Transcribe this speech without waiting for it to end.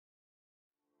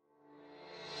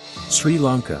Sri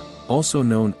Lanka, also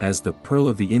known as the Pearl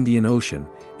of the Indian Ocean,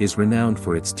 is renowned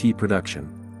for its tea production.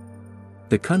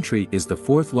 The country is the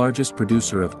fourth largest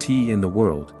producer of tea in the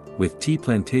world, with tea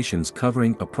plantations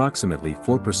covering approximately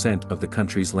 4% of the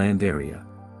country's land area.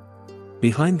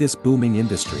 Behind this booming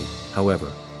industry, however,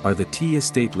 are the tea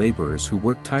estate laborers who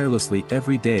work tirelessly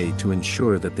every day to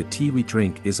ensure that the tea we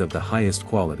drink is of the highest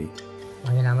quality.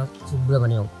 මගේ නම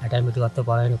සුබ්‍රමණියම්. ඇටැම්බිටිවත්ත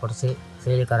පළවෙනි කොටසේ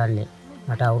සේවය කරන්නේ.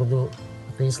 මට අවුරුදු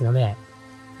 39යි.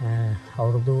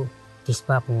 අවුරුදු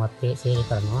 35ක් වත්තේ සේවය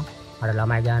කරනවා. මට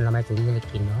ළමයි ගාන ළමයි 3 දෙනෙක්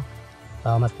ඉන්නවා.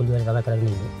 තාමත් කුලි වෙන තමයි කරගෙන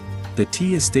ඉන්නේ. The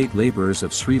tea estate laborers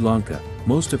of Sri Lanka,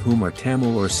 most of whom are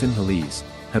Tamil or Sinhalese,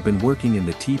 have been working in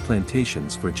the tea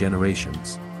plantations for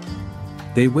generations.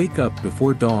 They wake up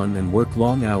before dawn and work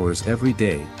long hours every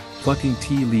day, plucking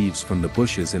tea leaves from the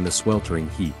bushes in the sweltering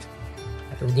heat.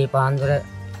 උදේ පාන්දර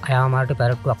අයාමාරට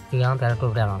පැරට්ටුවක් තියාම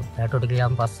පැරට්ටුවට යනවා. පැරට්ටුවට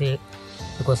ගියාම පස්සේ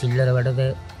එක සිල්ලර වැඩද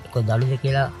එක දළුද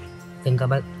කියලා දැන්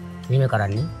තමයි නිම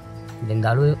කරන්නේ. දැන්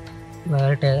දළුව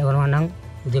වලට යනවා නම්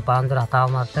උදේ පාන්දර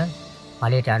 7:00ට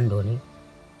මලයට යන්න ඕනේ.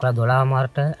 කොළ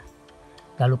 12:00ට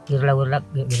දළු කිරලා උරලා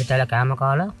ගෙදරට කෑම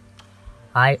කාලා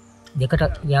ආයි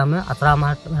දෙකට ගියාම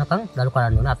 4:00ට වෙනකන් දළු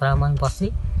කරන්න ඕනේ. 4:00න්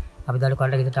පස්සේ අපි දළු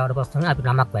කරලා ගෙදරට ආවට පස්සේ අපි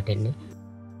නමක් වැටෙන්නේ.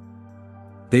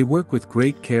 They work with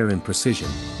great care and precision,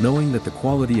 knowing that the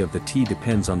quality of the tea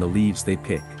depends on the leaves they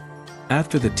pick.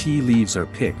 After the tea leaves are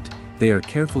picked, they are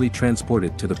carefully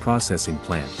transported to the processing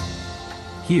plant.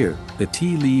 Here, the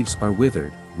tea leaves are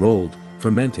withered, rolled,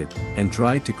 fermented, and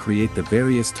dried to create the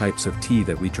various types of tea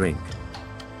that we drink.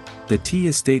 The tea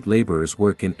estate laborers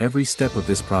work in every step of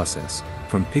this process,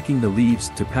 from picking the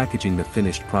leaves to packaging the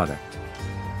finished product.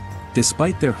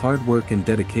 Despite their hard work and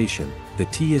dedication, the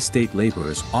tea estate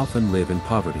laborers often live in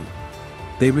poverty.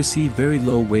 They receive very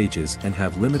low wages and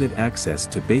have limited access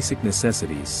to basic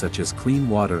necessities such as clean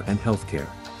water and healthcare.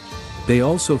 They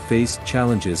also face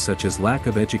challenges such as lack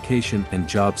of education and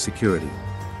job security.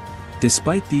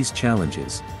 Despite these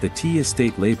challenges, the tea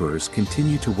estate laborers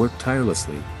continue to work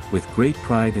tirelessly, with great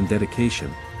pride and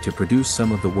dedication, to produce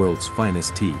some of the world's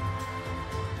finest tea.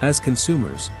 As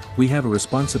consumers, we have a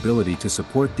responsibility to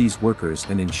support these workers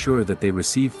and ensure that they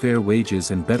receive fair wages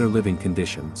and better living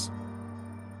conditions.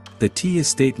 The tea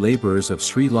estate laborers of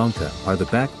Sri Lanka are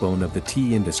the backbone of the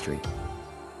tea industry.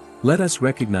 Let us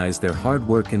recognize their hard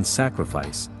work and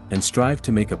sacrifice, and strive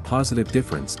to make a positive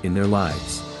difference in their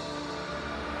lives.